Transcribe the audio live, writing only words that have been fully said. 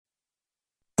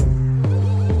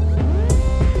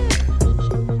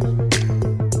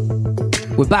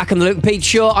We're back on the Luke and Pete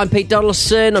Show. I'm Pete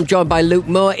Donaldson. I'm joined by Luke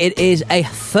Moore. It is a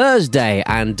Thursday,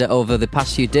 and over the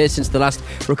past few days since the last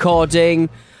recording,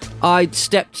 I'd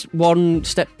stepped 1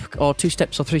 step or 2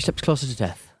 steps or 3 steps closer to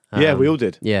death. Yeah, we all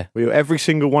did. Yeah. Every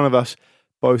single one of us,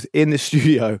 both in the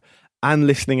studio and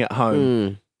listening at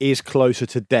home, is closer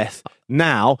to death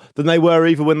now than they were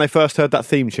even when they first heard that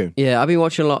theme tune. Yeah, I've been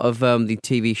watching a lot of the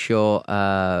TV show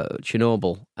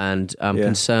Chernobyl, and I'm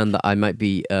concerned that I might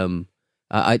be...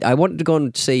 I wanted to go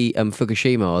and see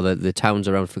Fukushima, or the towns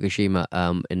around Fukushima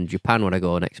in Japan when I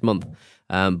go next month.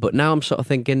 But now I'm sort of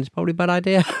thinking it's probably a bad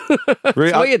idea.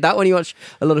 Really? It's weird that when you watch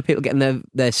a lot of people getting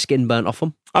their skin burnt off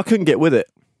them. I couldn't get with it.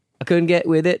 I couldn't get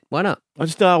with it. Why not?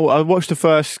 I watched the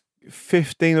first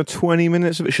 15 or 20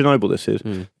 minutes of it. Chernobyl, this is.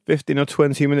 15 or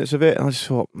 20 minutes of it. And I just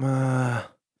thought, I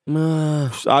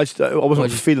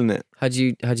wasn't feeling it. Had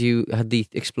the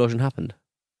explosion happened?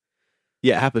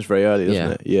 Yeah, it happens very early,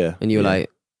 doesn't it? Yeah. And you were like,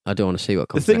 I don't want to see what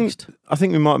comes next. I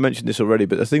think we might have mentioned this already,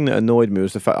 but the thing that annoyed me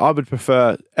was the fact I would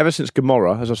prefer, ever since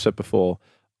Gomorrah, as I've said before,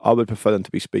 I would prefer them to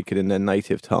be speaking in their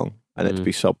native tongue and it to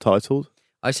be subtitled.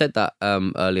 I said that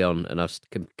early on, and I've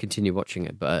continued watching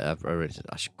it, but I've already said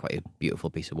that's quite a beautiful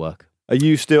piece of work. Are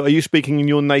you speaking in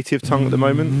your native tongue at the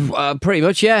moment? Pretty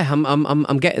much, yeah.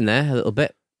 I'm getting there a little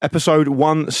bit. Episode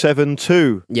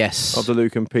 172. Yes. Of the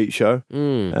Luke and Pete Show.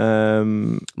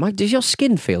 Mike, does your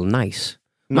skin feel nice?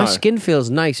 No. My skin feels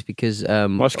nice because...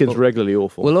 my skin's regularly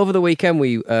awful. Well, over the weekend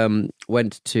we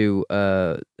went to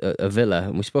a villa,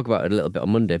 and we spoke about it a little bit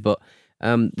on Monday, but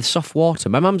the soft water.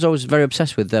 My mum's always very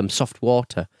obsessed with soft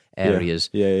water areas.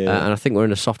 Yeah. And I think we're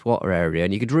in a soft water area,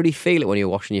 and you could really feel it when you're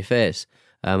washing your face,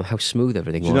 how smooth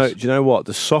everything was. Do you know what?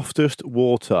 The softest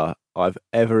water I've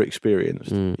ever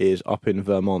experienced is up in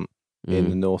Vermont, in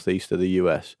the northeast of the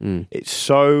US. It's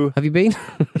so... Have you been?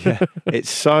 Yeah. It's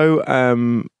so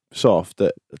soft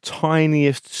that the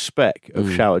tiniest speck of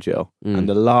shower gel and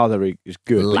the lather is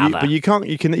good. But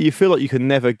you feel like you can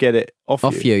never get it off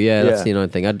you. Yeah, that's the annoying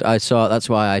thing. I saw that's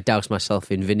why I doused myself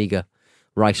in vinegar.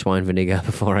 Rice wine vinegar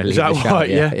before I leave the shower. Right?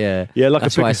 Yeah.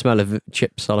 That's why I smell of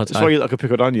chips all the time. That's why you look like a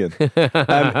pickled onion.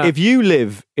 If you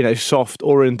live in a soft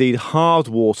or indeed hard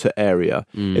water area,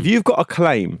 if you've got a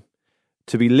claim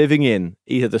to be living in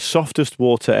either the softest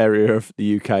water area of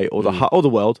the UK or the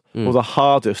world or the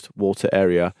hardest water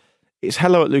area, it's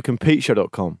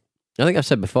hello@lukeandpeteshow.com. I think I've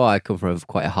said before I come from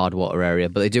quite a hard water area,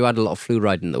 but they do add a lot of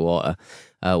fluoride in the water,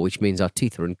 which means our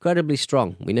teeth are incredibly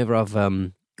strong. We never have...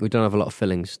 we don't have a lot of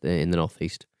fillings in the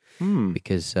northeast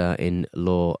because in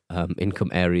low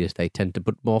income areas they tend to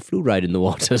put more fluoride in the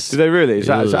waters. Do they really? Is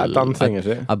that a done thing? Is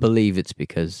it? I believe it's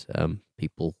because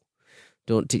people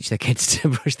don't teach their kids to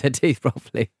brush their teeth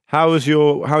properly. How's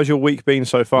your week been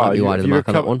so far? Might be wide of the mark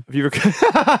on that one. Have you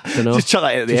just chuck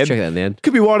that in at the end. Check that in the end.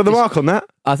 Could be wide of the mark on that.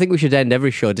 I think we should end every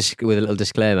show with a little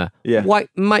disclaimer. Yeah.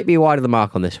 Might be wide of the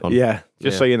mark on this one. Yeah.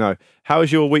 So you know.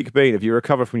 How's your week been? Have you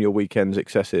recovered from your weekend's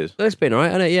excesses? It's been all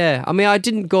right, hasn't it? Yeah. I mean, I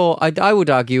didn't go... I would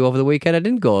argue over the weekend I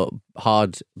didn't go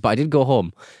hard, but I did go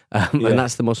home. And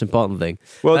that's the most important thing.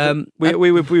 Well,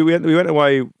 we went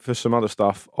away for some other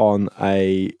stuff on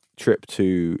a trip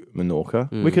to Menorca.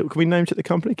 Can we name check the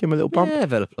company? Give them a little bump? Yeah,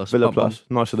 Villa Plus. Villa Plus.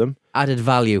 Nice of them. Added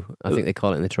value, I think they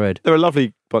call it in the trade. They're a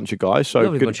lovely bunch of guys,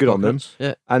 so good on them.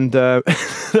 Yeah. And they're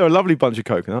a lovely bunch of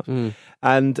coconuts.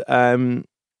 And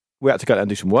we had to go out and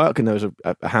do some work, and there was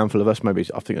a handful of us, maybe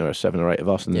I think there were 7 or 8 of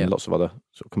us, and then lots of other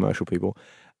sort of commercial people.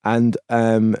 And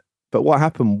but what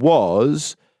happened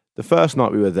was the first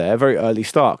night we were there, very early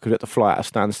start, because we had to fly out of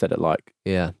Stansted at like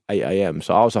 8 a.m.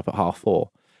 So I was up at 4:30.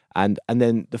 And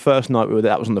then the first night we were there,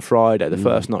 that was on the Friday. The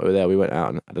first night we were there, we went out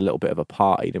and had a little bit of a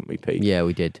party, didn't we, Pete? Yeah,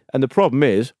 we did. And the problem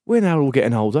is, we're now all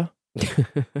getting older.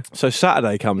 So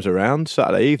Saturday comes around,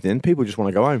 Saturday evening, people just want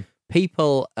to go home.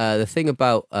 People, the thing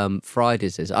about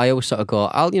Fridays is I always sort of go,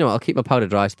 I'll keep my powder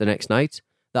dry to the next night.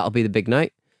 That'll be the big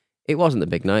night. It wasn't the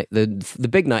big night. The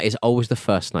big night is always the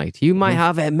first night. You might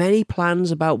have many plans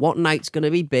about what night's going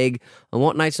to be big and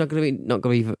what night's not going to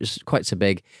be quite so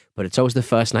big, but it's always the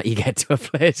first night you get to a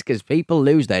place because people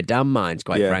lose their damn minds,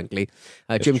 quite frankly.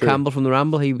 Jim Campbell from the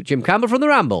Ramble. Jim Campbell from the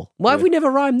Ramble. Why have we never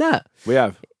rhymed that? We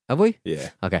have. Have we?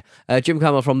 Yeah. Okay. Jim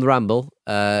Campbell from the Ramble,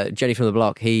 Jenny from the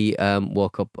Block, he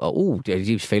woke up,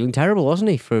 he was feeling terrible, wasn't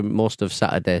he, for most of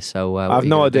Saturday? So I have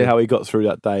no idea how he got through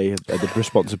that day, the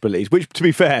responsibilities, which, to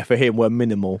be fair, for him were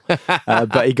minimal.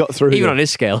 But he got through even on his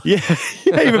scale. Yeah,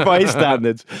 even by his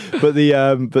standards. But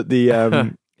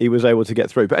he was able to get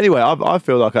through. But anyway, I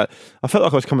feel like I felt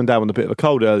like I was coming down with a bit of a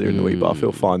cold earlier in the week, but I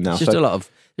feel fine now. It's just a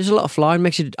lot of flying,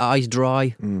 makes your eyes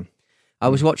dry. I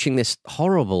was watching this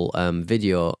horrible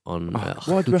video on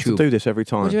why do we have to do this every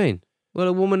time? What do you mean? Well,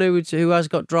 a woman who has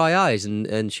got dry eyes,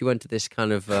 and she went to this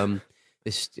kind of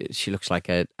this. She looks like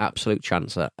an absolute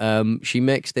chancer. She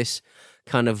makes this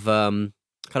kind of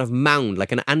mound,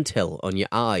 like an anthill on your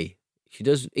eye. She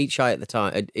does each eye at the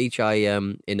time, each eye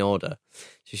in order.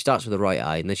 She starts with the right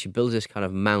eye, and then she builds this kind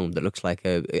of mound that looks like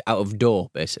a out of door,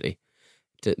 basically.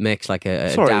 It makes like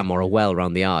a dam or a well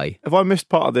around the eye. Have I missed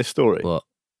part of this story? What?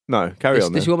 No, carry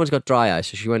on. This woman's got dry eyes,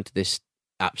 so she went to this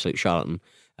absolute charlatan.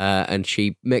 And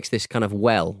she makes this kind of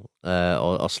well,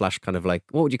 or slash kind of like,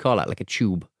 what would you call that? Like a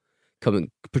tube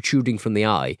protruding from the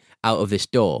eye out of this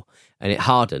door, and it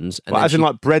hardens. And as in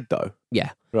like bread, though?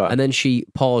 Yeah. Right. And then she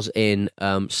pours in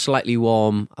slightly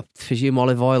warm, I presume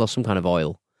olive oil or some kind of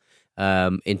oil,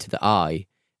 into the eye,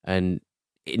 and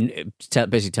it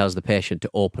basically tells the patient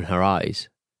to open her eyes.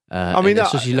 So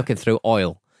she's looking through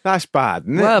oil. That's bad,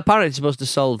 isn't it? Well, apparently it's supposed to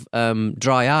solve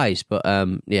dry eyes, but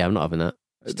yeah, I'm not having that.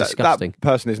 It's disgusting. That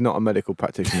person is not a medical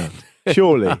practitioner.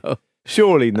 Surely. No.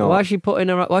 Surely not. Why is she putting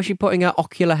her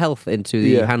ocular health into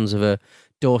the hands of a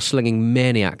door-slinging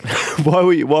maniac? Why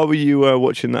were you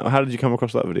watching that? How did you come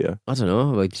across that video? I don't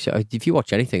know. If you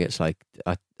watch anything, it's like...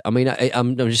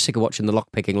 I'm just sick of watching the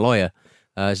lock-picking lawyer.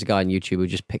 There's a guy on YouTube who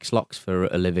just picks locks for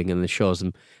a living, and it shows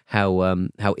them how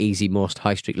easy most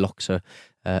high street locks are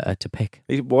to pick.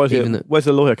 Where's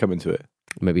the lawyer come into it?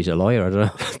 Maybe he's a lawyer, I don't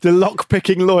know. The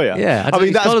lock-picking lawyer? Yeah. I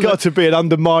mean, that's got to be an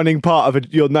undermining part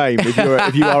of your name if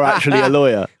you are actually a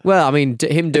lawyer. Well, I mean,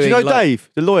 him doing... Do you know Dave,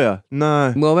 the lawyer?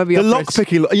 No. Well, maybe... The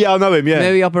lock-picking... Yeah, I know him, yeah.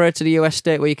 Maybe he operates in a US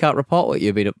state where you can't report what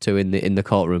you've been up to in the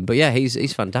courtroom. But yeah,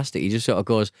 he's fantastic. He just sort of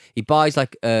goes... He buys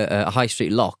like a high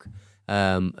street lock,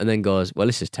 and then goes, well,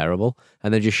 this is terrible,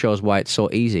 and then just shows why it's so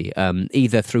easy.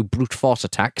 Either through brute force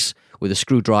attacks with a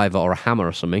screwdriver or a hammer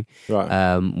or something,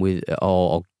 right?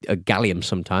 Or a gallium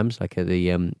sometimes, like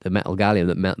the metal gallium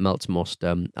that melts most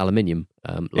aluminium.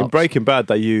 In Breaking Bad,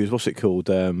 they use what's it called?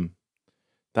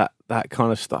 That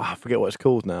kind of stuff. I forget what it's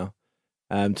called now.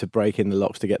 To break in the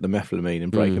locks to get the methylamine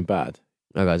in Breaking Bad.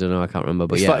 Okay, I don't know. I can't remember.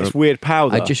 But it's like it's weird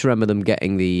powder. I just remember them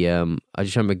getting the. I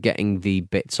just remember getting the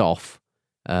bits off.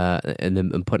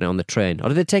 And putting it on the train. Or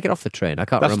did they take it off the train? I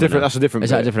can't remember. That's a different.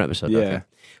 Is that a different episode? Yeah. Okay.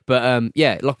 But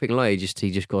lockpicking lawyer, he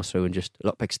just goes through and just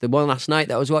lockpicks. The one last night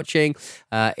that I was watching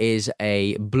is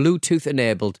a Bluetooth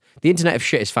enabled. The Internet of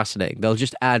Shit is fascinating. They'll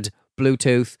just add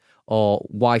Bluetooth or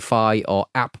Wi-Fi or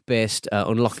app-based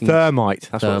unlocking. Thermite.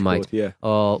 That's what it's called, yeah.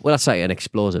 Or that's like an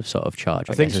explosive sort of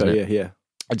charge. I think guess, so. Yeah.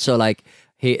 And so like.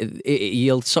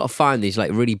 You'll sort of find these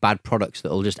like really bad products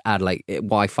that'll just add like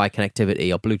Wi-Fi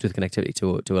connectivity or Bluetooth connectivity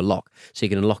to a lock, so you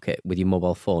can unlock it with your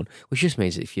mobile phone. Which just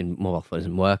means that if your mobile phone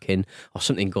isn't working or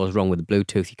something goes wrong with the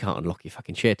Bluetooth, you can't unlock your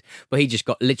fucking shit. But he just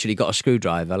literally got a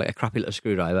screwdriver, like a crappy little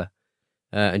screwdriver,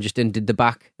 and just undid the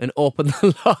back and opened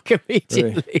the lock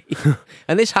immediately. Really?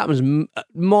 And this happens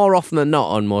more often than not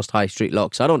on most high street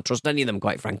locks. I don't trust any of them,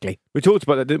 quite frankly. We talked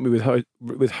about that, didn't we,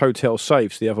 with hotel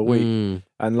safes the other week,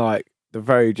 and like.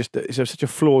 It's such a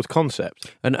flawed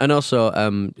concept. And also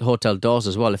hotel doors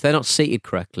as well. If they're not seated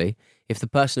correctly, if the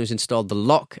person who's installed the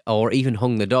lock or even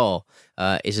hung the door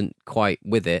isn't quite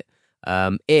with it,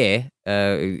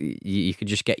 you could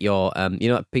just get your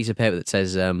that piece of paper that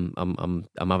says I'm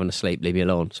having a sleep, leave me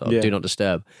alone, so do not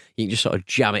disturb. You can just sort of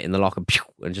jam it in the lock and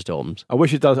it just opens. I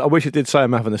wish it does. I wish it did say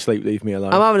I'm having a sleep, leave me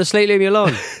alone. I'm having a sleep, leave me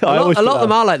alone. a lot of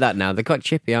them are like that now. They're quite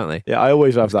chippy, aren't they? Yeah, I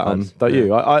always have that on. Don't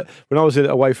you? I when I was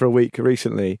away for a week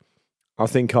recently, I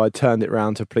think I turned it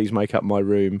round to please make up my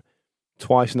room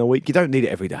twice in a week. You don't need it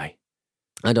every day.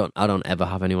 I don't ever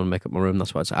have anyone make up my room.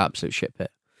 That's why it's an absolute shit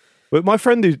pit. But my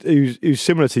friend who's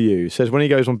similar to you says when he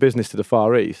goes on business to the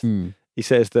Far East, he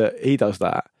says that he does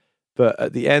that. But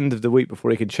at the end of the week before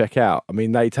he can check out, I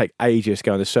mean, they take ages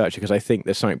going to search it because they think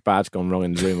there's something bad's gone wrong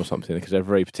in the room or something because they're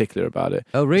very particular about it.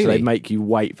 Oh, really? So they make you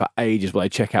wait for ages while they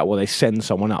check out, while they send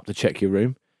someone up to check your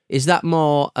room. Is that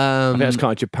more... I think that's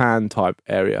kind of Japan type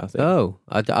area, I think. Oh,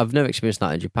 I've never experienced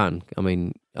that in Japan. I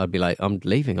mean, I'd be like, I'm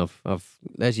leaving.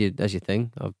 There's your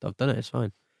thing. I've done it. It's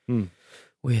fine.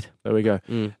 Weird. There we go.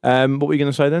 What were you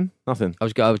going to say then? Nothing. I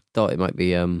thought it might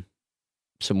be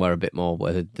somewhere a bit more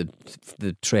where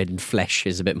the trade in flesh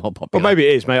is a bit more popular. Well, maybe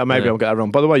it is, mate. Maybe I'll get that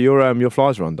wrong. By the way, your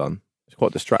flies are undone. It's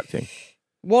quite distracting.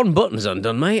 One button's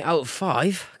undone, mate, out of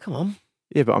 5. Come on.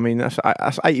 Yeah, but I mean, that's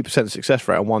 80% success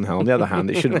rate on one hand. On the other hand,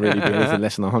 it shouldn't really be anything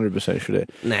less than 100%, should it?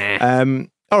 Nah.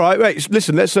 All right, wait.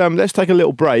 Listen, let's take a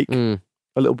little break.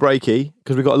 A little breaky,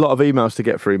 because we've got a lot of emails to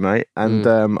get through, mate, and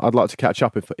I'd like to catch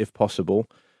up if possible.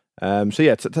 So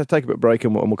yeah, take a bit of break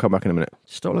and we'll come back in a minute.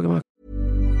 Stop looking at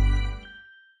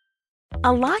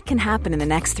A lot can happen in the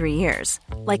next 3 years.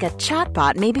 Like a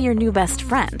chatbot may be your new best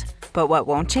friend. But what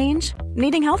won't change?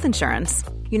 Needing health insurance.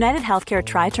 United Healthcare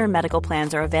Tri-Term Medical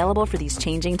Plans are available for these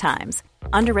changing times.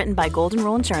 Underwritten by Golden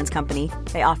Rule Insurance Company,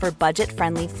 they offer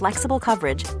budget-friendly, flexible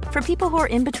coverage for people who are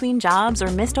in between jobs or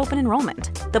missed open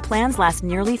enrollment. The plans last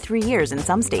nearly 3 years in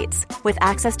some states, with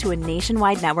access to a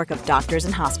nationwide network of doctors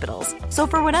and hospitals. So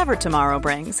for whatever tomorrow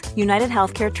brings, United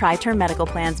Healthcare Tri-Term Medical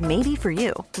Plans may be for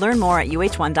you. Learn more at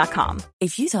uh1.com.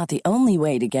 If you thought the only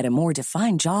way to get a more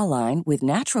defined jawline with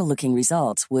natural-looking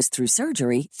results was through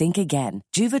surgery, think again.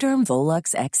 Juvederm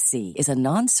Volux XC is a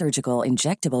non-surgical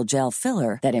injectable gel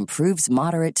filler that improves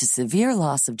moderate to severe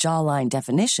loss of jawline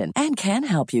definition and can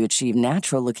help you achieve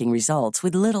natural-looking results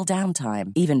with little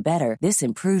downtime. Even better, this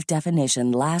improved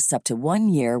definition lasts up to 1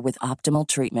 year with optimal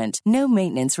treatment. No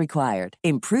maintenance required.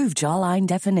 Improve jawline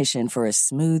definition for a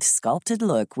smooth, sculpted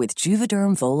look with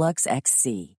Juvederm Volux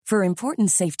XC. For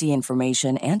important safety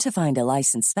information and to find a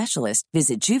licensed specialist,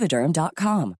 visit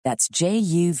Juvederm.com. That's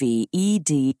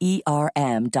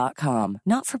JUVEDERM.com.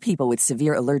 Not for people with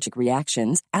severe allergic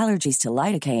reactions, allergies to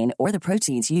lidocaine, or the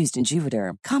proteins used in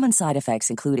Juvederm. Common side effects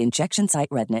include injection site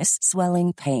redness,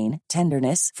 swelling, pain,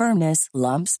 tenderness, firmness,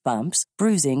 lumps, bumps,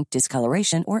 bruising,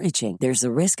 discoloration, or itching. There's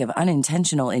a risk of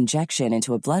unintentional injection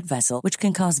into a blood vessel, which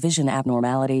can cause vision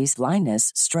abnormalities,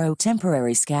 blindness, stroke,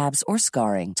 temporary scabs, or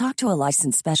scarring. Talk to a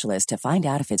licensed specialist to find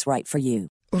out if it's right for you.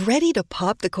 Ready to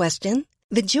pop the question?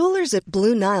 The jewelers at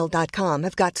BlueNile.com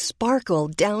have got sparkle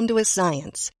down to a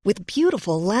science with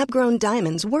beautiful lab-grown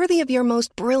diamonds worthy of your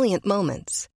most brilliant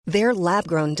moments. Their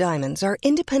lab-grown diamonds are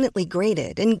independently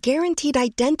graded and guaranteed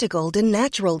identical to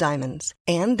natural diamonds,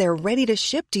 and they're ready to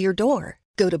ship to your door.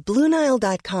 Go to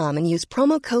BlueNile.com and use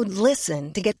promo code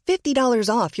LISTEN to get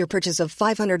 $50 off your purchase of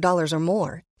 $500 or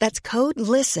more. That's code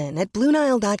LISTEN at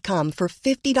BlueNile.com for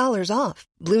 $50 off.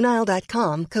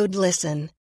 BlueNile.com, code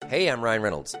LISTEN. Hey, I'm Ryan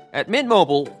Reynolds. At Mint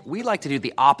Mobile, we like to do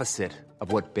the opposite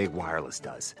of what Big Wireless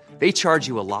does. They charge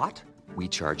you a lot, we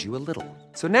charge you a little.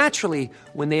 So naturally,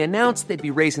 when they announced they'd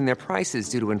be raising their prices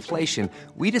due to inflation,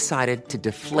 we decided to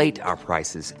deflate our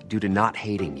prices due to not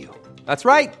hating you. That's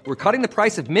right. We're cutting the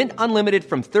price of Mint Unlimited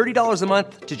from $30 a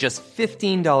month to just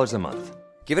 $15 a month.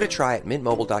 Give it a try at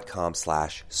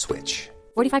mintmobile.com/switch.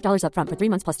 $45 up front for 3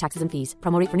 months plus taxes and fees.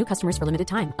 Promo rate for new customers for limited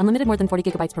time. Unlimited more than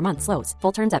 40 gigabytes per month. Slows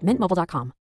full terms at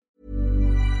mintmobile.com.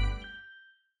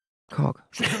 Cock.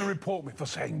 She's going to report me for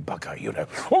saying bugger, you know.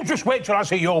 Oh, just wait till I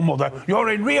see your mother. You're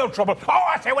in real trouble. Oh,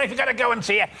 I say, well, if you're going to go and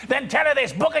see her, then tell her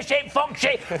this bugger shape, fuck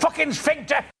shape, fucking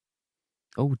sphincter.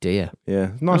 Oh dear.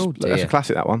 Yeah, nice. Oh, dear. That's a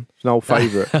classic, that one. It's an old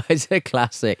favourite. It's a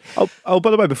classic. Oh, by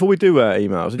the way, before we do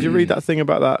emails, did you read that thing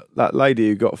about that lady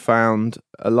who got found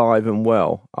alive and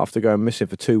well after going missing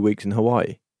for 2 weeks in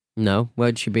Hawaii? No,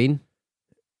 where'd she been?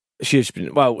 She's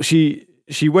been, well, she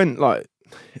went like,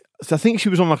 so I think she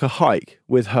was on like a hike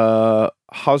with her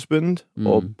husband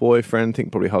or boyfriend, I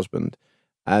think probably husband,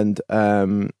 and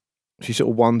she sort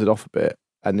of wandered off a bit,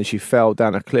 and then she fell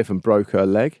down a cliff and broke her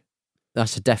leg.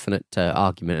 That's a definite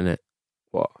argument, isn't it?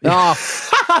 What? Oh,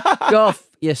 go off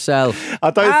yourself.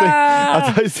 I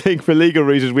don't think for legal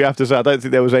reasons we have to say I don't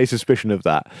think there was a suspicion of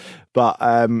that. But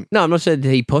no, I'm not saying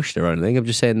that he pushed her or anything. I'm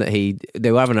just saying that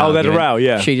they were having an argument. They had a row,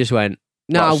 yeah. She just went,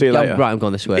 no, I'll see you later. I'm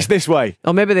going this way. It's this way.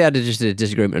 Or maybe they had just a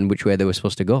disagreement on which way they were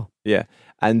supposed to go. Yeah,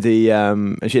 and she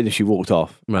walked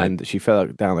off, right, and she fell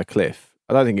down a cliff.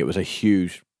 I don't think it was a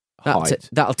huge height.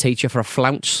 That'll teach you for a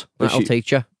flounce. That'll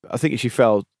teach you. I think she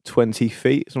fell 20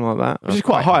 feet, something like that, which is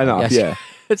quite high enough. Yes. Yeah,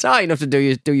 it's high enough to do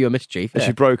you a mischief. And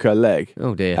she broke her leg.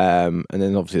 Oh dear. And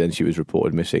then obviously she was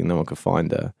reported missing. No one could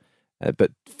find her.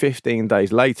 But 15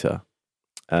 days later,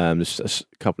 a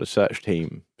couple of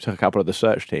the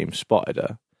search teams spotted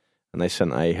her, and they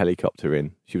sent a helicopter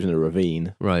in. She was in a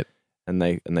ravine, right? And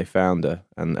they found her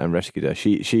and rescued her.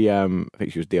 She I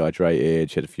think she was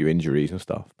dehydrated. She had a few injuries and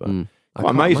stuff, but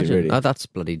quite amazing, really. Oh, that's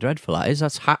bloody dreadful. That is.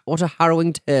 That's what a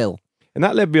harrowing tale. And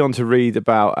that led me on to read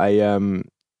about I haven't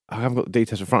got the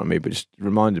details in front of me, but just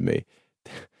reminded me.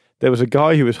 There was a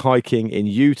guy who was hiking in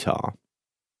Utah,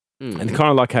 and kind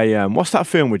of like a what's that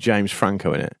film with James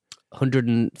Franco in it?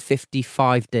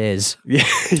 155 days. Yeah,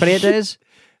 28 days.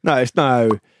 No, it's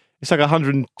like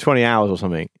 120 hours or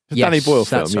something. It's a Yes, Danny Boyle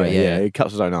film. that's right, yeah. He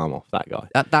cuts his own arm off. That guy.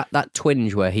 That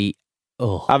twinge where he.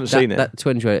 Oh, I haven't seen it. That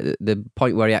twinge where the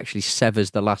point where he actually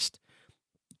severs the last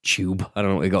tube. I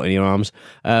don't know what you got in your arms.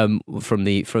 From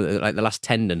the last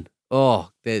tendon.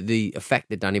 Oh, the effect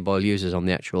that Danny Boyle uses on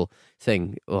the actual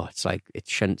thing. Oh, it's like it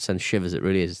sends shivers. It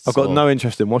really is. I've got no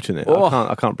interest in watching it. Oh.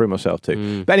 I can't bring myself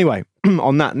to. But anyway,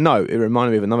 on that note, it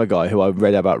reminded me of another guy who I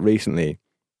read about recently,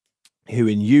 who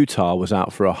in Utah was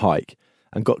out for a hike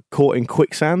and got caught in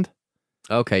quicksand.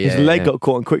 Okay, yeah. His leg got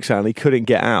caught in quicksand. He couldn't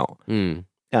get out.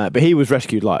 But he was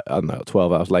rescued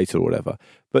 12 hours later or whatever.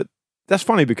 But that's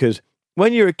funny because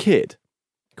when you're a kid,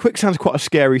 quicksand's quite a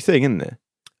scary thing, isn't it?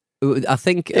 I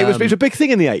think It was a big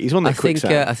thing in the 80s, wasn't it?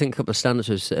 Quicksand? I think a couple of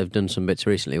stand-ups have done some bits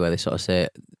recently where they sort of say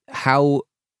how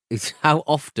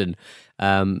often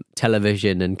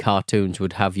television and cartoons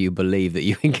would have you believe that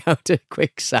you encounter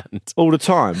quicksand all the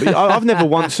time. But I've never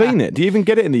once seen it. Do you even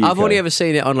get it in the UK? I've only ever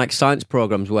seen it on like science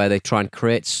programs where they try and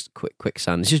create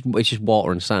quicksand. It's just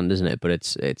water and sand, isn't it? But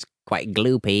it's quite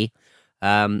gloopy.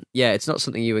 It's not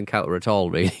something you encounter at all,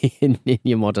 really, in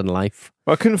your modern life.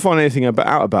 Well, I couldn't find anything out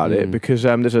about it because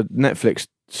there's a Netflix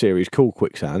series called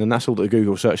Quicksand, and that's all that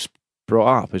Google search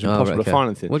brought up. It's impossible to find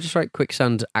anything. We'll just write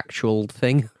quicksand actual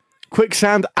thing.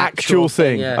 Quicksand actual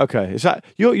thing. Yeah. Okay, is that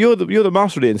you're the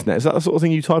master of the internet? Is that the sort of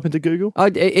thing you type into Google?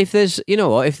 If there's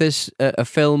a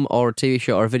film or a TV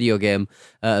show or a video game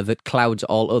that clouds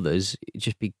all others, you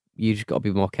just got to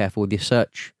be more careful with your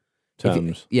search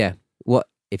terms.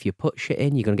 If you put shit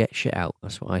in, you're gonna get shit out.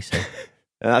 That's what I say.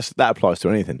 That applies to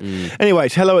anything.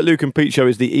 Anyways, hello@lukeandpeteshow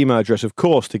is the email address, of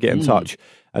course, to get in touch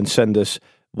and send us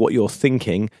what you're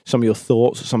thinking, some of your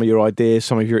thoughts, some of your ideas,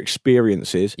 some of your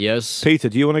experiences. Yes. Peter,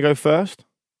 do you want to go first?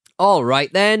 All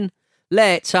right, then.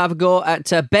 Let's have a go at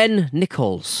Ben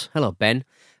Nichols. Hello, Ben.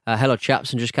 Hello,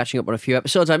 chaps. I'm just catching up on a few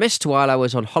episodes I missed while I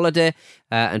was on holiday,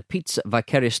 and Pete's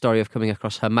vicarious story of coming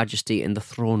across Her Majesty in the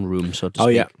throne room, so to speak. Oh,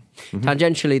 yeah.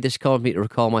 Tangentially, this caused me to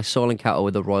recall my sole encounter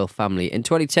with the royal family. In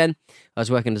 2010, I was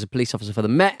working as a police officer for the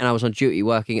Met, and I was on duty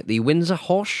working at the Windsor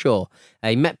Horse Show,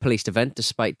 a Met policed event,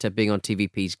 despite being on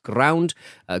TVP's ground.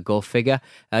 Go figure.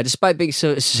 Despite being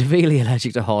so severely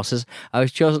allergic to horses, I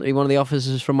was chosen to be one of the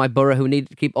officers from my borough who needed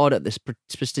to keep order at this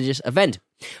prestigious event.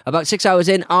 About 6 hours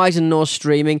in, eyes and nose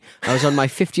streaming, I was on my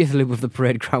 50th loop of the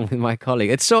parade ground with my colleague.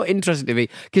 It's so interesting to me,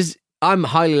 because I'm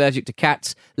highly allergic to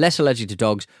cats, less allergic to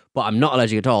dogs, but I'm not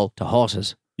allergic at all to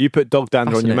horses. You put dog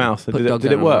dander on your mouth. Did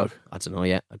it work? I don't know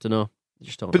yet. I don't know.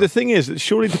 But the thing is, that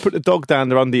surely to put the dog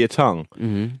dander under your tongue,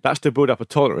 that's to build up a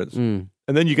tolerance. And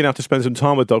then you're going to have to spend some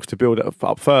time with dogs to build it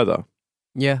up further.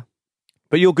 Yeah.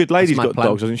 But your good lady's got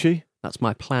dogs, hasn't she? That's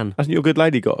my plan. Hasn't your good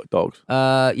lady got dogs?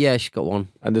 Yeah, she's got one.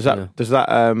 And does that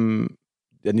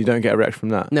and you don't get erect from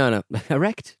that? No.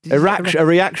 Erect? A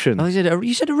reaction. Oh,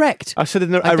 you said erect. I said a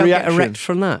don't reaction. Get erect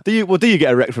from that. Do you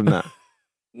get erect from that?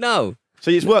 No.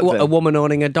 So it's worked then? A woman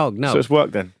owning a dog, no. So it's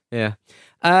worked then? Yeah.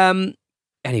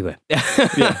 Anyway.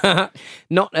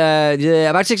 Not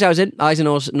about 6 hours in, eyes and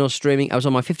nose streaming, I was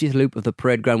on my 50th loop of the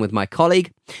parade ground with my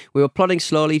colleague. We were plodding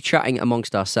slowly, chatting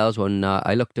amongst ourselves when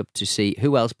I looked up to see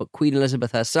who else but Queen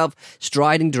Elizabeth herself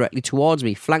striding directly towards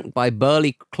me, flanked by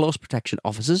burly close protection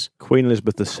officers. Queen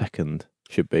Elizabeth II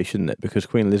should be, shouldn't it? Because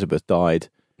Queen Elizabeth died.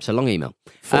 It's a long email.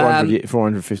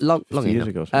 450 long years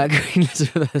ago. Queen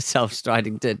Elizabeth herself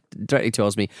striding directly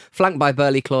towards me, flanked by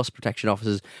burly close protection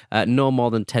officers, no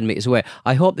more than 10 metres away.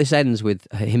 I hope this ends with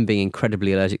him being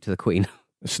incredibly allergic to the Queen.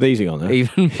 Sneezing on her.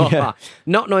 Even more. Yeah.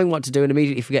 Not knowing what to do and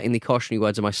immediately forgetting the cautionary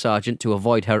words of my sergeant to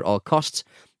avoid her at all costs,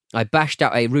 I bashed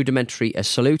out a rudimentary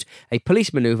salute, a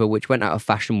police manoeuvre which went out of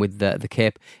fashion with the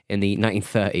cape in the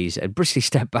 1930s, and briskly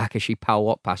stepped back as she power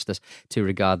walked past us to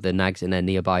regard the nags in their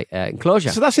nearby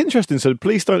enclosure. So that's interesting. So the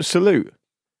police don't salute.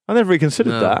 I never really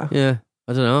considered that. Yeah,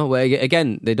 I don't know. Well,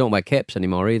 again, they don't wear capes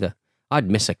anymore either.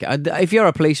 I'd miss a cape. If you're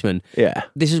a policeman,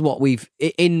 this is what we've,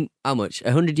 in how much,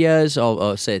 100 years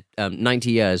or say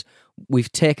 90 years,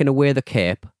 we've taken away the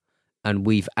cape and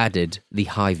we've added the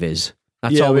high-vis.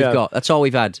 That's all we've got. That's all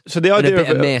we've had. So the idea and a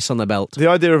bit of mace on the belt. The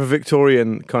idea of a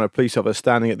Victorian kind of police officer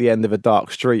standing at the end of a dark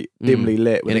street, dimly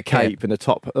lit, with a cape and a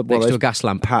top next to a gas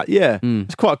lamp hat. Yeah,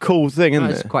 it's quite a cool thing, isn't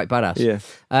it? It's quite badass. Yeah.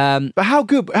 But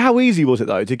how easy was it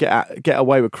though to get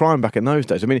away with crime back in those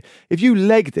days? I mean, if you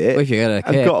legged it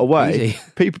and got away,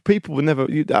 people would never.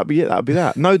 That'd be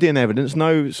that. No DNA evidence,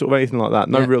 no sort of anything like that.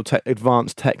 No real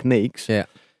advanced techniques. Yeah,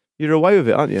 you're away with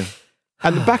it, aren't you?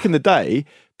 And back in the day,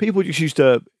 people just used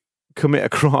to commit a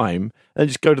crime and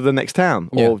just go to the next town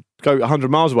or go 100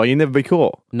 miles away. You'd never be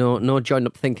caught. No joined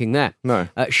up thinking there. No.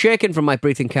 Shaken from my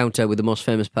brief encounter with the most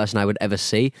famous person I would ever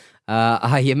see,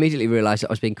 I immediately realised that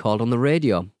I was being called on the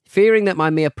radio. Fearing that my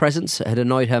mere presence had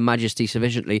annoyed Her Majesty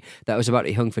sufficiently that I was about to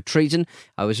be hung for treason,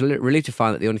 I was relieved to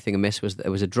find that the only thing amiss was that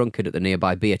there was a drunkard at the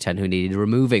nearby beer tent who needed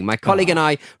removing. My colleague and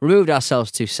I removed ourselves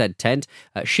to said tent.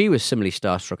 She was similarly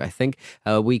starstruck, I think.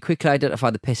 We quickly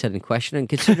identified the pisshead in question, and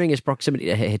considering his proximity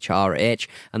to HRH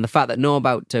and the fact that no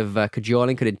amount of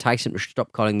cajoling could entice him to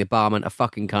stop calling the barman a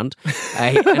fucking cunt,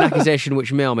 an accusation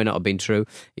which may or may not have been true,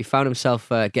 he found himself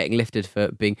getting lifted for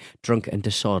being drunk and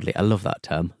disorderly. I love that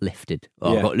term, lifted.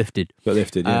 Got lifted. Got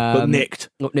lifted, yeah. Got nicked.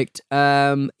 Got nicked.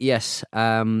 Yes.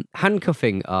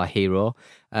 Handcuffing our hero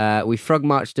We frog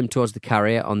marched him towards the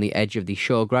carrier on the edge of the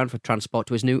showground for transport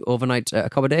to his new overnight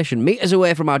accommodation. Meters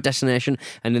away from our destination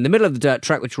and in the middle of the dirt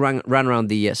track which ran around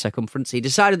the circumference, he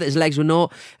decided that his legs were no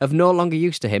longer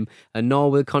use to him, and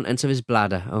nor were the contents of his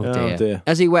bladder. Oh dear.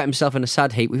 As he wet himself in a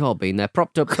sad heap, we've all been there,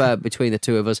 propped up between the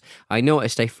two of us, I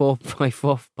noticed a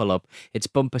 4x4 pull-up, its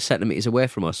bumper centimetres away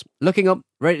from us. Looking up,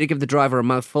 ready to give the driver a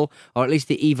mouthful, or at least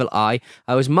the evil eye,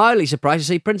 I was mildly surprised to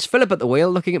see Prince Philip at the wheel,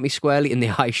 looking at me squarely in the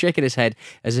eye, shaking his head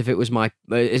as if it was my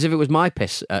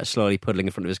piss slowly puddling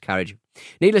in front of his carriage.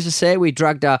 Needless to say, we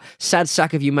dragged our sad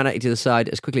sack of humanity to the side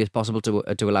as quickly as possible to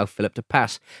allow Philip to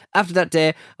pass. After that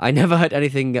day, I never heard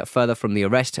anything further from the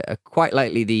arrest. Quite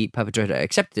likely, the perpetrator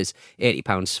accepted his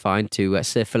 £80 fine to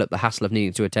save Philip the hassle of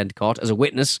needing to attend court as a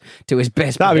witness to his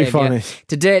best behaviour. That'd be funny.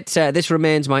 To date, this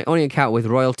remains my only encounter with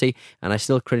royalty, and I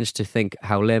still cringe to think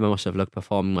how lame I must have looked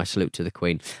performing my salute to the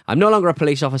Queen. I'm no longer a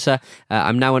police officer.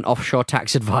 I'm now an offshore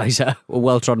tax advisor. A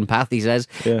well-trodden path, he says.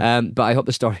 Yeah. But I hope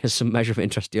the story has some measure of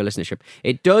interest to your listenership.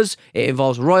 It does. It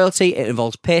involves royalty, it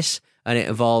involves piss, and it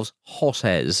involves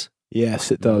horsehairs.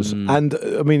 Yes, it does. And,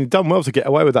 I mean, he'd done well to get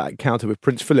away with that encounter with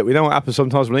Prince Philip. We know what happens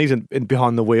sometimes when he's in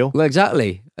behind the wheel. Well,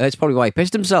 exactly. That's probably why he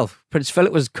pissed himself. Prince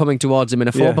Philip was coming towards him in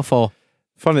a 4x4.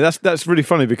 Funny, that's really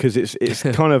funny because it's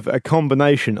kind of a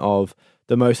combination of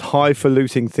the most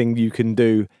highfalutin thing you can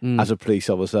do as a police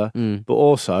officer, but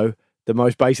also the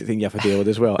most basic thing you have to deal with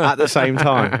as well at the same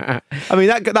time. I mean,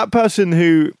 that person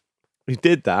who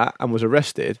did that and was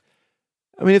arrested,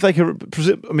 I mean, if they could,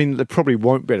 they probably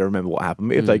won't be able to remember what happened,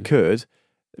 but if they could,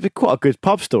 it'd be quite a good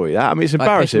pub story, that. I mean, it's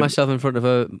embarrassing. I pissed myself in front of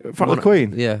the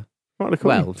Queen. Yeah. In front of the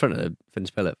Queen. Well, in front of Prince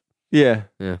Philip. Yeah.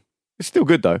 It's still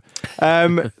good, though.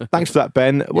 Thanks for that,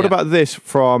 Ben. What about this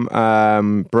from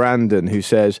Brandon, who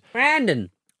says... Brandon!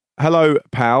 Hello,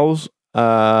 pals.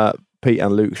 Pete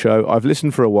and Luke show. I've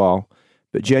listened for a while,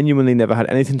 but genuinely never had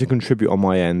anything to contribute on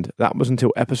my end. That was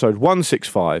until episode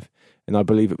 165, and I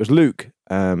believe it was Luke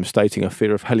stating a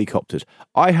fear of helicopters.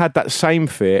 I had that same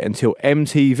fear until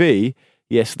MTV,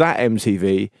 yes, that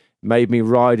MTV, made me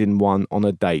ride in one on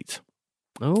a date.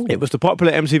 Oh. It was the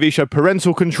popular MTV show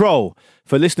Parental Control.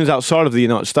 For listeners outside of the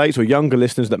United States or younger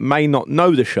listeners that may not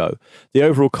know the show, the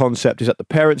overall concept is that the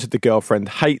parents of the girlfriend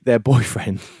hate their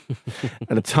boyfriend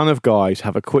and a ton of guys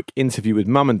have a quick interview with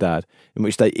mum and dad in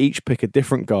which they each pick a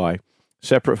different guy,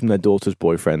 separate from their daughter's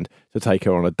boyfriend, to take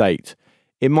her on a date.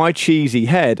 In my cheesy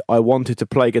head, I wanted to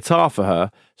play guitar for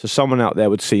her so someone out there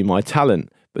would see my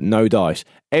talent, but no dice.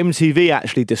 MTV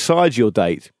actually decides your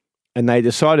date, and they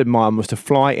decided mine was to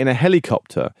fly in a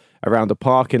helicopter around a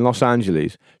park in Los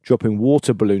Angeles, dropping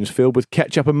water balloons filled with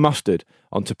ketchup and mustard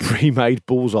onto pre-made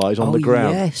bullseyes on the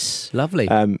ground. Yes, lovely.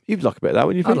 You'd like a bit of that,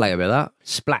 wouldn't you? I'd like a bit of that.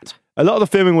 Splat. A lot of the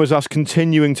filming was us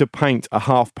continuing to paint a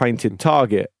half-painted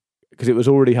target because it was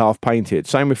already half-painted.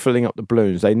 Same with filling up the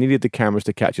balloons. They needed the cameras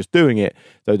to catch us doing it,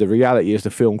 though the reality is the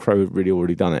film crew had really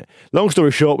already done it. Long story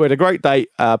short, we had a great date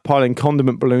piling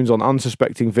condiment balloons on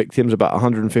unsuspecting victims about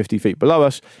 150 feet below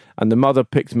us, and the mother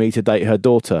picked me to date her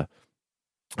daughter.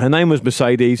 Her name was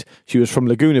Mercedes. She was from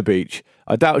Laguna Beach.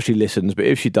 I doubt she listens, but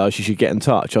if she does, she should get in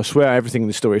touch. I swear everything in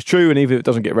the story is true, and even if it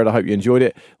doesn't get read, I hope you enjoyed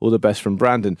it. All the best from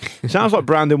Brandon. Sounds like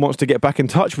Brandon wants to get back in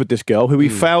touch with this girl who he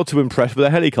failed to impress with a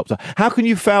helicopter. How can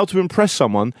you fail to impress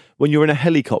someone when you're in a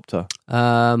helicopter?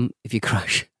 If you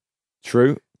crash.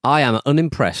 True. I am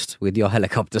unimpressed with your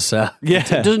helicopter, sir. Yeah.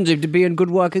 It doesn't seem to be in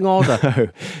good working order. No.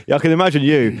 Yeah, I can imagine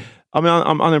you. I mean,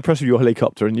 I'm unimpressed with your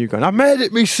helicopter, and you going, I made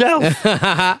it myself.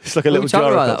 It's like a little we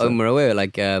talked about that gyrocopter. when we were away,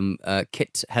 like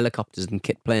kit helicopters and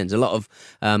kit planes. A lot of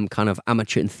kind of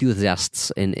amateur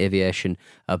enthusiasts in aviation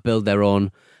build their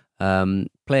own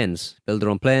planes, build their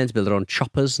own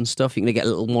choppers and stuff. You can get a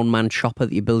little one-man chopper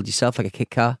that you build yourself, like a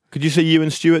kit car. Could you see you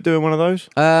and Stuart doing one of those?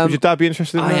 Would your dad be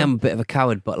interested in that? I am a bit of a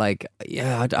coward, but like,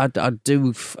 yeah, I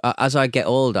do. As I get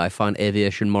older, I find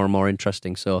aviation more and more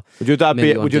interesting. So, Would your dad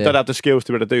have the skills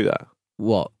to be able to do that?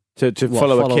 What? To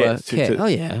follow a kit? Oh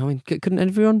yeah, I mean, couldn't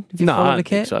everyone? If you followed a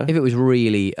kit, so. If it was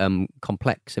really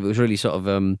complex, if it was really sort of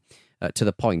to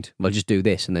the point, well, just do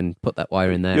this and then put that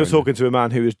wire in there. You're talking to a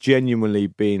man who has genuinely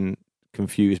been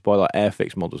confused by like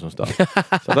Airfix models and stuff.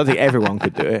 So I don't think everyone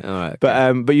could do it. All right,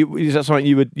 okay. But is that something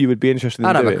you would be interested in?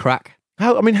 I'd have a crack.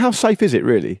 How safe is it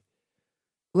really?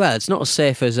 Well, it's not as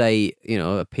safe as a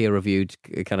peer-reviewed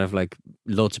kind of like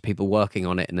loads of people working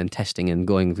on it and then testing and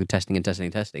going through testing to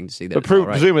see that. But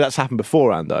presumably that's happened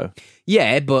beforehand, though.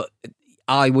 Yeah, but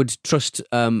I would trust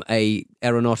a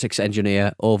aeronautics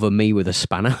engineer over me with a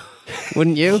spanner.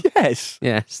 Wouldn't you? Yes.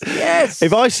 Yes.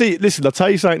 If I see, listen, I'll tell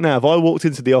you something now. If I walked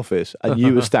into the office and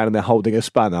you were standing there holding a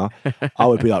spanner, I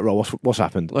would be like, "Rob, what's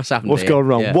happened? What's happened? What's here? gone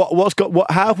wrong? Yeah.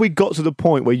 How have we got to the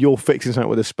point where you're fixing something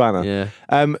with a spanner?" Yeah.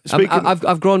 I've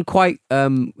I've grown quite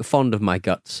fond of my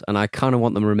guts, and I kind of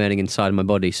want them remaining inside my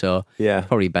body. So Yeah.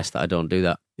 probably best that I don't do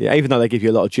that. Yeah, even though they give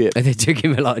you a lot of jip. They do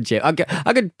give me a lot of jip.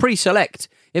 I could pre-select,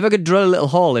 if I could drill a little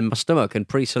hole in my stomach and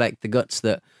pre-select the guts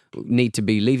that need to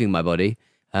be leaving my body,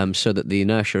 so that the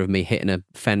inertia of me hitting a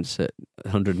fence at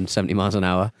 170 miles an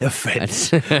hour. A fence.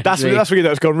 That's where you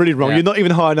know it's gone really wrong. Yeah. You're not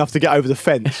even high enough to get over the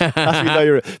fence. That's when you know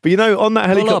you're. But you know, on that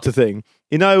helicopter thing,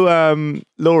 you know,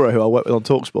 Laura, who I work with on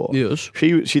TalkSport. Yes.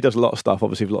 She does a lot of stuff,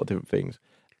 obviously, with a lot of different things.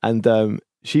 And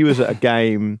she was at a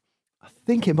game. I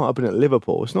think it might have been at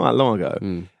Liverpool. It's not that long ago.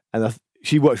 And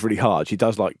she works really hard. She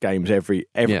does like games every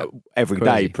day,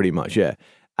 Crazy. pretty much. Yeah.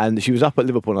 And she was up at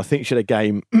Liverpool, and I think she had a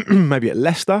game maybe at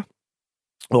Leicester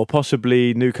or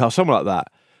possibly Newcastle, something like that.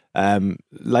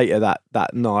 Later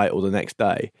that night or the next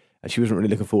day, and she wasn't really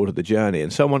looking forward to the journey.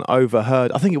 And someone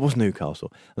overheard, I think it was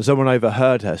Newcastle, and someone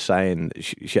overheard her saying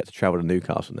she had to travel to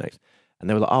Newcastle next. And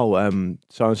they were like, "Oh,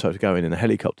 so and so's going in a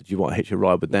helicopter. Do you want to hitch a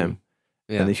ride with them?"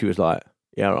 Yeah. And then she was like,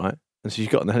 "Yeah, all right." And so she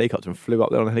got in the helicopter and flew up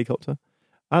there on a helicopter.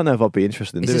 I don't know if I'd be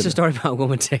interested in Is doing this a it. story about a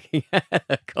woman taking a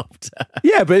helicopter?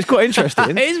 Yeah, but it's quite interesting.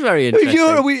 It is very If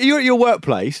interesting. you're at your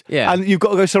workplace and you've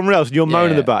got to go somewhere else and you're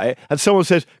moaning about it, and someone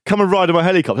says, "Come and ride in my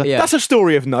helicopter," that's a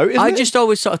story of note, isn't it? I just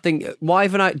always sort of think, why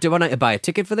do I need to buy a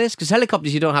ticket for this? Because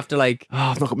helicopters, you don't have to like. Oh,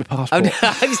 I've not got my passport.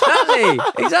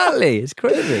 Exactly. It's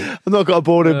crazy. I've not got a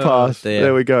boarding pass. Dear.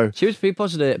 There we go. She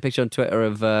posted a picture on Twitter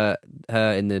of her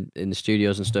in the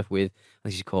studios and stuff with, I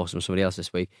think she's coursing with somebody else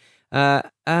this week.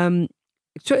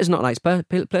 Twitter's not a nice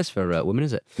place for women,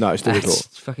 is it? No, it's difficult.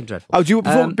 It's fucking dreadful.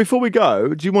 Oh, before we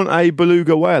go, do you want a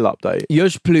beluga whale update?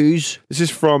 Yes, please. This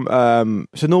is from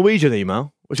it's a Norwegian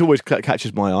email, which always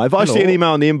catches my eye. If I see an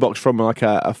email in the inbox from like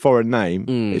a foreign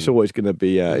name, it's always going to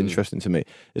be interesting to me.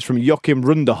 It's from Joachim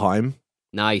Runderheim.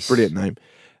 Nice. Brilliant name.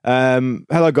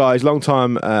 Hello guys, long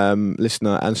time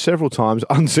listener and several times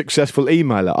unsuccessful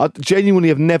emailer. I genuinely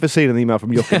have never seen an email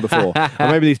from Joachim before. I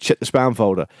maybe need to check the spam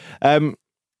folder.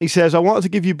 He says, "I wanted to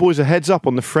give you boys a heads up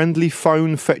on the friendly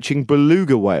phone fetching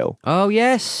beluga whale Oh,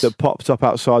 yes. that popped up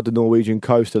outside the Norwegian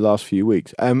coast the last few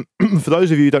weeks." For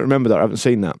those of you who don't remember that, I haven't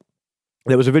seen that,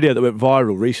 there was a video that went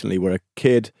viral recently where a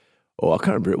kid, or I can't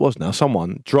remember who it was now,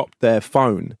 someone dropped their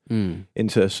phone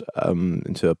into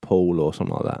a pool or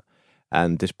something like that.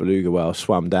 And this beluga whale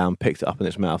swam down, picked it up in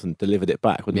its mouth and delivered it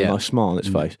back with a nice smile on its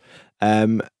face.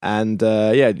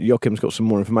 Joachim's got some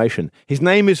more information. His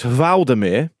name is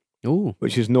Valdemir,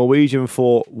 which is Norwegian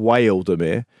for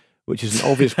Whale-demir, which is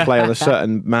an obvious play on a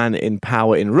certain man in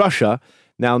power in Russia.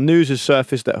 Now, news has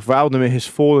surfaced that Valdemir has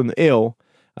fallen ill,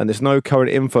 and there's no current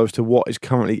info as to what is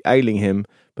currently ailing him,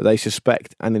 but they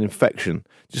suspect an infection.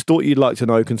 Just thought you'd like to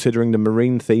know, considering the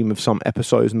marine theme of some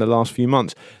episodes in the last few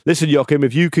months. Listen, Joachim,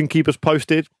 if you can keep us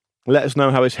posted, let us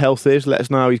know how his health is, let us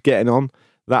know how he's getting on.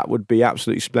 That would be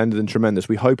absolutely splendid and tremendous.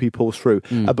 We hope he pulls through.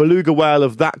 A beluga whale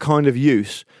of that kind of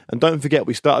use. And don't forget,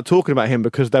 we started talking about him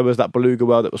because there was that beluga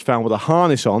whale that was found with a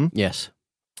harness on. Yes.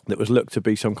 That was looked to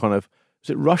be some kind of,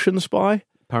 was it Russian spy?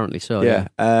 Apparently so, Yeah.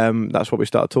 That's what we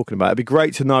started talking about. It'd be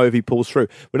great to know if he pulls through.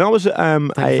 When I was at...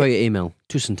 Thank you for your email.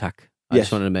 Tusen takk. I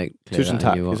just wanted to make clear Tusen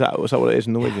that. takk. Was that what it is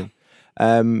in Norwegian?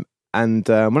 When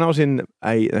I was in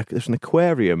there's an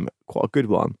aquarium, quite a good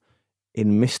one,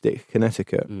 in Mystic,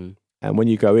 Connecticut. And when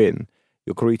you go in,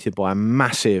 you're greeted by a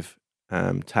massive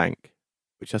tank,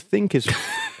 which I think is...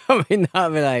 I mean,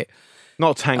 that'd be like...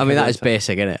 Not a tank. I mean, that is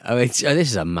basic, isn't it? I mean, this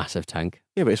is a massive tank.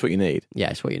 Yeah, but it's what you need. Yeah,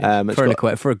 it's what you need.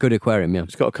 For a good aquarium, yeah.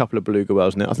 It's got a couple of beluga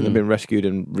whales in it. I think they've been rescued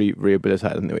and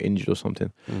rehabilitated and they were injured or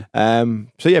something.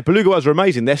 Beluga whales are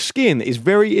amazing. Their skin is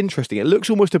very interesting. It looks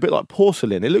almost a bit like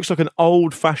porcelain. It looks like an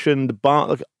old-fashioned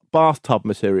bathtub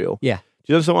material. Yeah. Do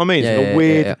you understand what I mean? Yeah, It's like a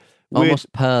weird...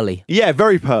 Almost pearly. Yeah,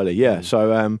 very pearly, yeah.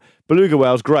 So beluga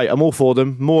whales, great. I'm all for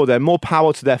them. More of them. More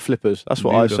power to their flippers. That's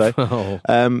what I say.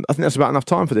 I think that's about enough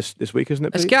time for this week, isn't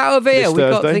it, Pete? Let's get over here. This We've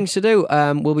got Thursday. things to do.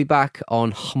 We'll be back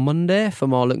on Monday for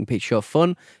more Luke and Pete Show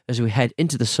fun as we head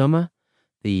into the summer.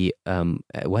 The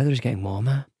weather is getting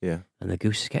warmer. Yeah. And the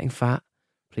goose is getting fat.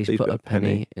 Please put a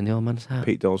penny in the old man's hat.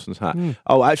 Pete Dawson's hat.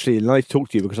 Oh, actually, I'd like to talk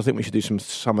to you because I think we should do some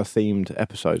summer-themed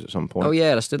episodes at some point. Oh,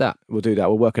 yeah, let's do that. We'll do that.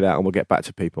 We'll work it out and we'll get back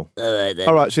to people.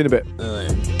 All right, see you in a bit.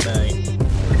 Bye.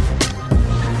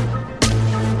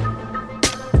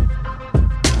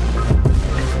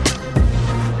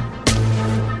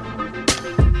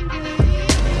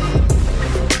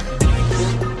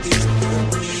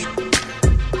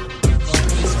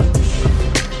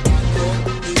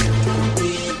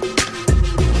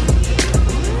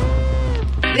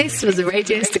 This was a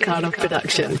Radio Staccato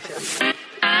production.